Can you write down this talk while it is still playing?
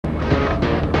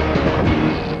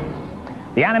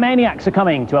The Animaniacs are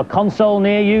coming to a console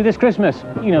near you this Christmas.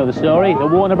 You know the story, the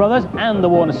Warner Brothers and the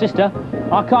Warner sister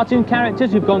are cartoon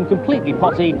characters who've gone completely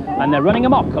potty and they're running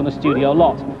amok on the studio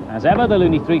lot. As ever, the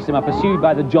loony threesome are pursued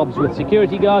by the Jobs with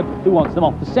security guard who wants them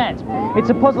off the set. It's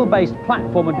a puzzle-based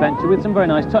platform adventure with some very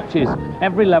nice touches.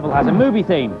 Every level has a movie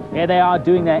theme. Here they are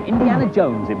doing their Indiana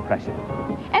Jones impression.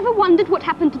 Ever wondered what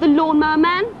happened to the Lawnmower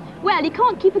Man? Well, he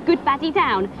can't keep a good baddie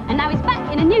down, and now he's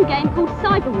back in a new game called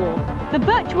Cyber War. The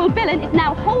virtual villain is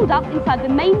now holed up inside the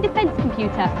main defence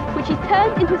computer, which he's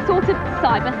turned into a sort of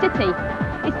cyber city.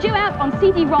 It's due out on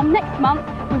CD-ROM next month,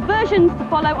 with versions to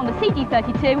follow on the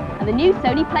CD32 and the new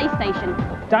Sony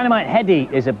PlayStation. Dynamite Heady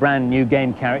is a brand new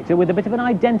game character with a bit of an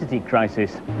identity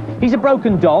crisis. He's a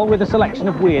broken doll with a selection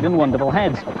of weird and wonderful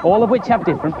heads, all of which have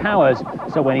different powers.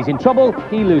 So when he's in trouble,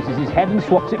 he loses his head and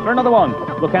swaps it for another one.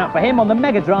 Look out for him on the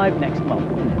Mega Drive next month.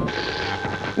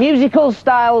 Musical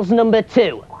styles number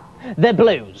 2, the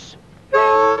blues.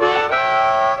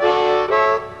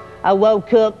 I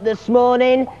woke up this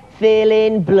morning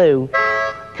feeling blue.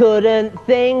 Couldn't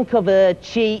think of a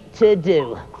cheat to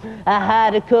do. I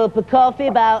had a cup of coffee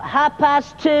about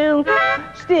 2:30.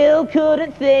 Still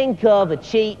couldn't think of a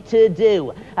cheat to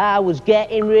do. I was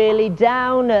getting really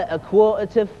down at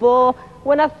 3:45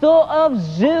 when I thought of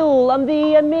Zool and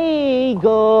the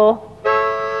Amigo.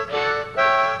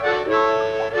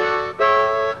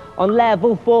 On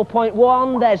level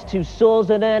 4.1, there's 2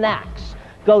 saws and an axe.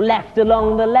 Go left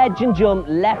along the ledge and jump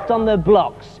left on the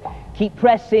blocks. Keep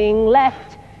pressing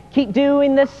left, keep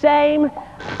doing the same,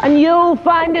 and you'll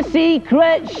find a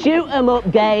secret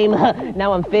shoot-'em-up game.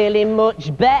 Now I'm feeling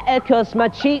much better, 'cause my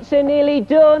cheats are nearly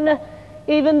done,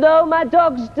 even though my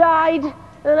dog's died,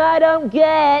 and I don't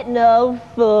get no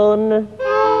fun.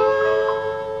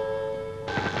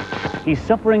 He's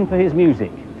suffering for his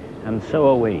music, and so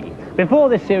are we. Before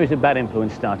this series of Bad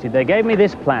Influence started, they gave me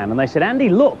this plan, and they said, Andy,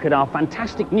 look at our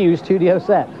fantastic new studio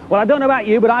set. Well, I don't know about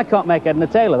you, but I can't make head and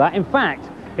tail of that. In fact,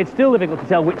 it's still difficult to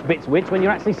tell which bit's which when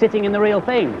you're actually sitting in the real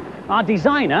thing. Our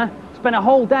designer spent a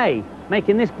whole day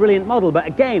making this brilliant model, but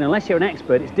again, unless you're an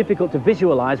expert, it's difficult to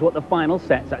visualize what the final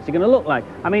set's actually going to look like.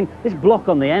 I mean, this block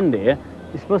on the end here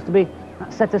is supposed to be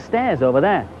that set of stairs over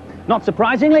there. Not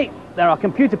surprisingly, there are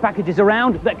computer packages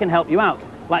around that can help you out,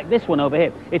 like this one over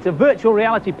here. It's a virtual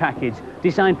reality package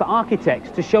designed for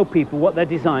architects to show people what their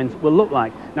designs will look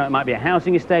like. Now, it might be a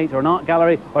housing estate or an art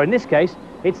gallery, or in this case,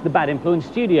 it's the Bad Influence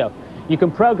studio. You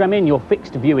can program in your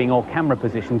fixed viewing or camera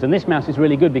positions, and this mouse is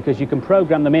really good because you can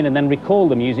program them in and then recall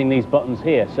them using these buttons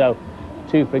here. So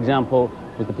 2, for example,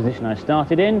 is the position I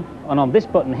started in, and on this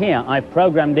button here, I've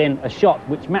programmed in a shot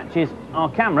which matches our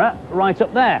camera right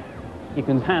up there. You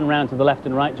can pan round to the left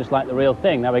and right just like the real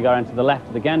thing. Now we go around to the left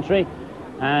of the gantry,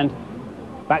 and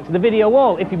back to the video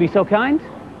wall, if you'd be so kind.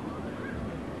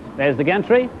 There's the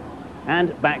gantry,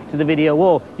 and back to the video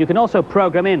wall. You can also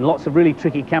program in lots of really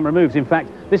tricky camera moves. In fact,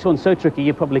 this one's so tricky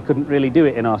you probably couldn't really do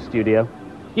it in our studio.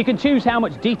 You can choose how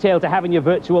much detail to have in your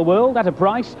virtual world at a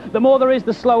price. The more there is,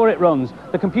 the slower it runs.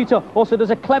 The computer also does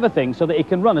a clever thing so that it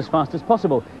can run as fast as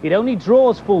possible. It only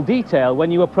draws full detail when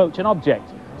you approach an object.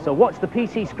 So watch the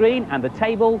PC screen and the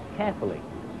table carefully.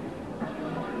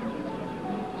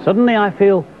 Suddenly I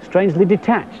feel strangely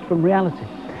detached from reality.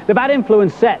 The Bad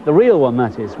Influence set, the real one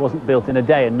that is, wasn't built in a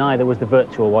day, and neither was the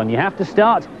virtual one. You have to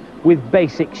start with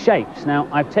basic shapes. Now,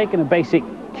 I've taken a basic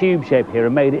cube shape here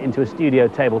and made it into a studio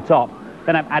tabletop.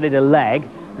 Then I've added a leg,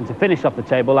 and to finish off the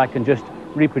table, I can just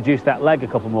reproduce that leg a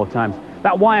couple more times.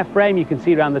 That wire frame you can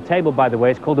see around the table, by the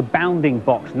way, is called a bounding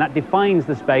box, and that defines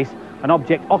the space an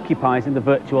object occupies in the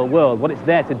virtual world. What it's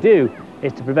there to do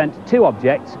is to prevent 2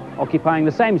 objects occupying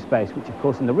the same space, which of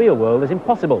course in the real world is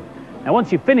impossible. Now,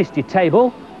 once you've finished your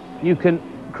table, you can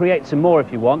create some more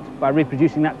if you want by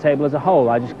reproducing that table as a whole.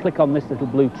 I just click on this little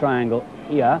blue triangle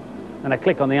here, and I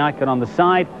click on the icon on the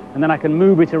side, and then I can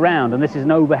move it around, and this is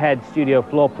an overhead studio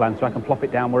floor plan, so I can plop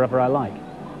it down wherever I like.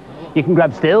 You can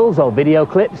grab stills or video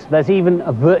clips. There's even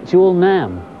a virtual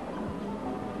Nam.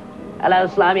 Hello,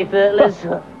 slimy furtlers.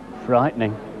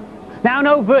 Frightening. Now,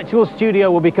 no virtual studio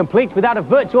will be complete without a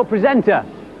virtual presenter.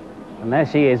 And there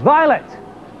she is. Violet!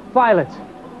 Violet,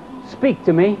 speak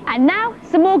to me. And now,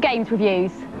 some more games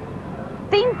reviews.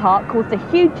 Theme Park caused a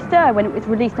huge stir when it was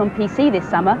released on PC this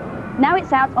summer. Now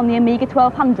it's out on the Amiga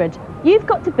 1200. You've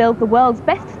got to build the world's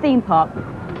best theme park.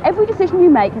 Every decision you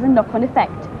make has a knock-on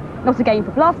effect. Not a game for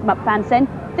blast-em-up fans then,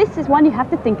 this is one you have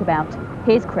to think about.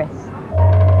 Here's Chris.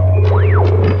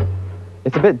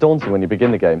 It's a bit daunting when you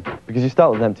begin the game, because you start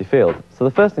with an empty field, so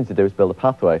the first thing to do is build a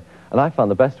pathway, and I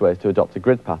found the best way is to adopt a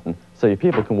grid pattern so your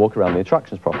people can walk around the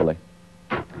attractions properly.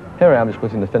 Here I am just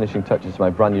putting the finishing touches to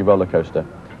my brand new roller coaster.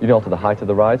 You can alter the height of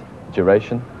the ride, the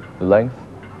duration, the length,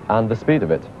 and the speed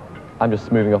of it. I'm just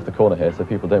smoothing off the corner here so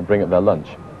people don't bring up their lunch.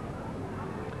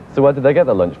 So where did they get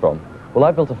their lunch from? Well,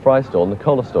 I built a fry stall and a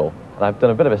cola stall, and I've done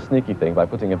a bit of a sneaky thing by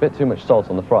putting a bit too much salt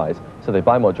on the fries so they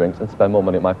buy more drinks and spend more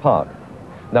money at my park.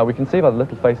 Now, we can see by the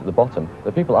little face at the bottom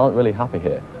that people aren't really happy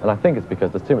here, and I think it's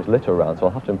because there's too much litter around, so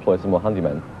I'll have to employ some more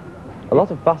handymen. A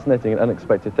lot of fascinating and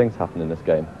unexpected things happen in this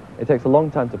game. It takes a long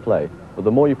time to play, but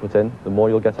the more you put in, the more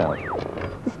you'll get out.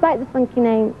 Despite the funky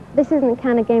name, this isn't the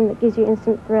kind of game that gives you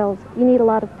instant thrills. You need a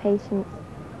lot of patience.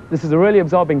 This is a really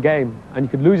absorbing game, and you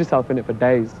could lose yourself in it for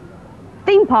days.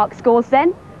 Theme park scores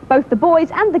then. Both the boys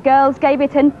and the girls gave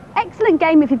it an excellent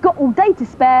game if you've got all day to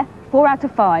spare, 4 out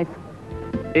of 5.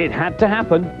 It had to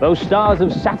happen. Those stars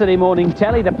of Saturday morning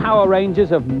telly, the Power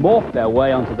Rangers, have morphed their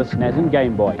way onto the SNES and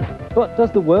Game Boy. But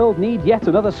does the world need yet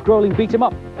another scrolling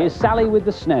beat-em-up? Here's Sally with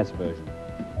the SNES version.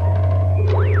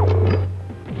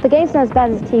 The game's not as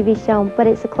bad as a TV show, but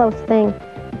it's a close thing.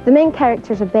 The main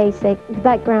characters are basic, the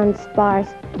background is sparse,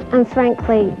 and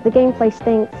frankly, the gameplay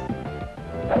stinks.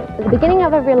 At the beginning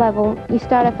of every level, you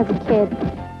start off as a kid.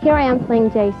 Here I am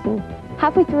playing Jason.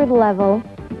 Halfway through the level,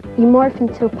 you morph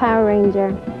into a Power Ranger.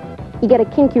 You get a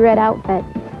kinky red outfit,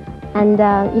 and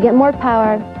you get more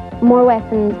power, more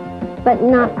weapons, but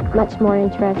not much more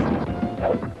interest.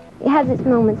 It has its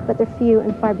moments, but they're few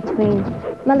and far between.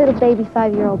 My little baby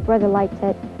 5-year-old brother liked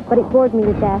it, but it bored me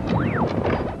to death.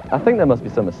 I think there must be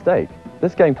some mistake.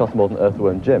 This game costs more than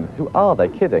Earthworm Jim. Who are they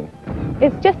kidding?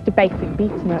 It's just a basic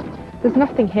beat-em-up. There's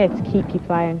nothing here to keep you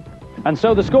playing. And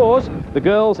so the scores, the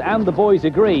girls and the boys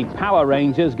agree. Power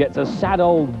Rangers gets a sad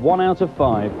old 1 out of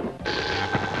 5.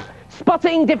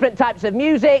 Spotting different types of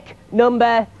music,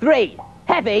 number 3.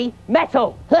 Heavy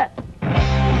metal.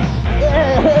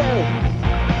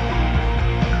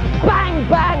 Bang,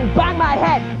 bang, bang my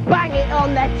head, bang it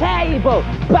on the table.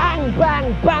 Bang,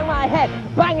 bang, bang my head,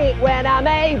 bang it when I'm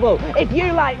able. If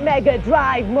you like Mega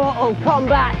Drive Mortal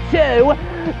Kombat 2,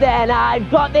 then I've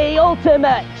got the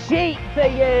ultimate cheat for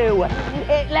you.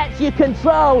 It lets you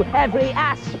control every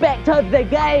aspect of the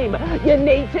game. You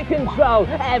need to control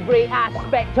every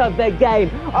aspect of the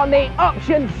game. On the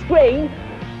options screen,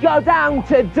 go down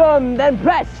to done, then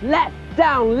press left,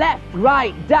 down, left,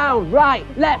 right, down, right,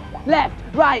 left,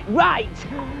 right, right.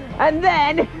 And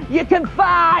then you can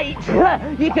fight.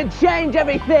 You can change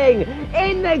everything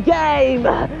in the game.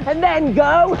 And then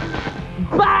go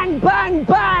bang, bang,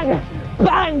 bang.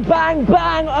 Bang, bang,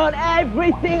 bang on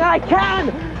everything I can.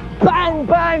 Bang,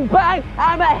 bang, bang.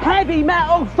 I'm a heavy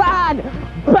metal fan.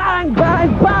 Bang,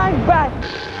 bang, bang, bang.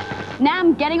 Now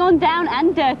I'm getting on down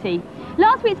and dirty.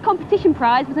 Last week's competition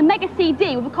prize was a Mega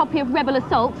CD with a copy of Rebel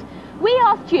Assault. We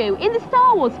asked you, in the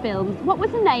Star Wars films, what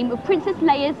was the name of Princess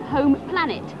Leia's home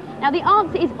planet? Now the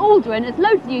answer is Alderaan, as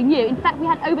loads of you knew. In fact, we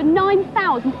had over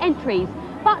 9,000 entries.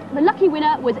 But the lucky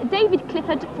winner was David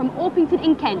Clifford from Orpington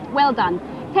in Kent. Well done.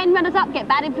 10 runners-up get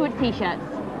Bad Influence t-shirts.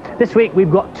 This week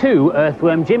we've got 2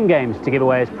 Earthworm Jim games to give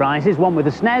away as prizes, one with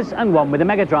a SNES and one with a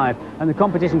Mega Drive. And the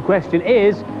competition question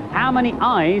is, how many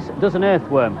eyes does an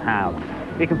earthworm have?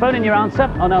 You can phone in your answer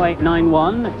on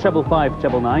 0891 555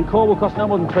 999. Call will cost no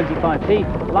more than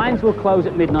 25p. Lines will close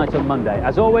at midnight on Monday.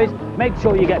 As always, make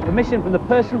sure you get permission from the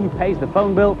person who pays the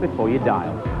phone bill before you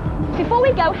dial. Before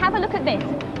we go, have a look at this.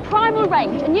 Primal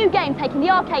Rage, a new game taking the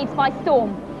arcades by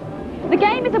storm. The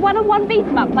game is a one-on-one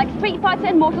beat-em-up like Street Fighter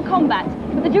and Mortal Kombat,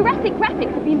 but the Jurassic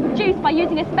graphics have been produced by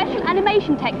using a special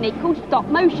animation technique called stop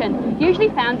motion, usually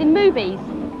found in movies.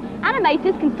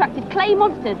 Animators constructed clay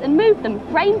monsters and moved them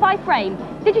frame by frame,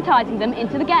 digitising them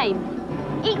into the game.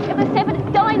 Each of the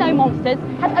 7 dino monsters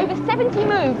has over 70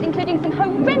 moves, including some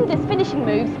horrendous finishing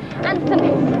moves and some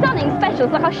stunning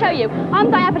specials, like I'll show you.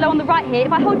 I'm Diablo on the right here.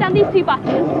 If I hold down these 2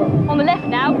 buttons, on the left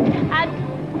now,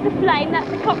 and the flame, that's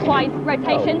the clockwise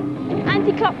rotation.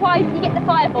 Anti-clockwise, you get the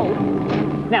fireball.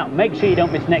 Now, make sure you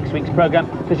don't miss next week's programme,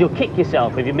 because you'll kick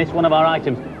yourself if you miss one of our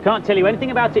items. Can't tell you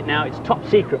anything about it now, it's top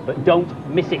secret, but don't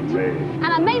miss it. And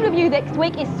our main review next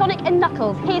week is Sonic and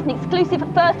Knuckles. Here's an exclusive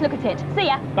first look at it. See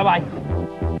ya. Bye-bye.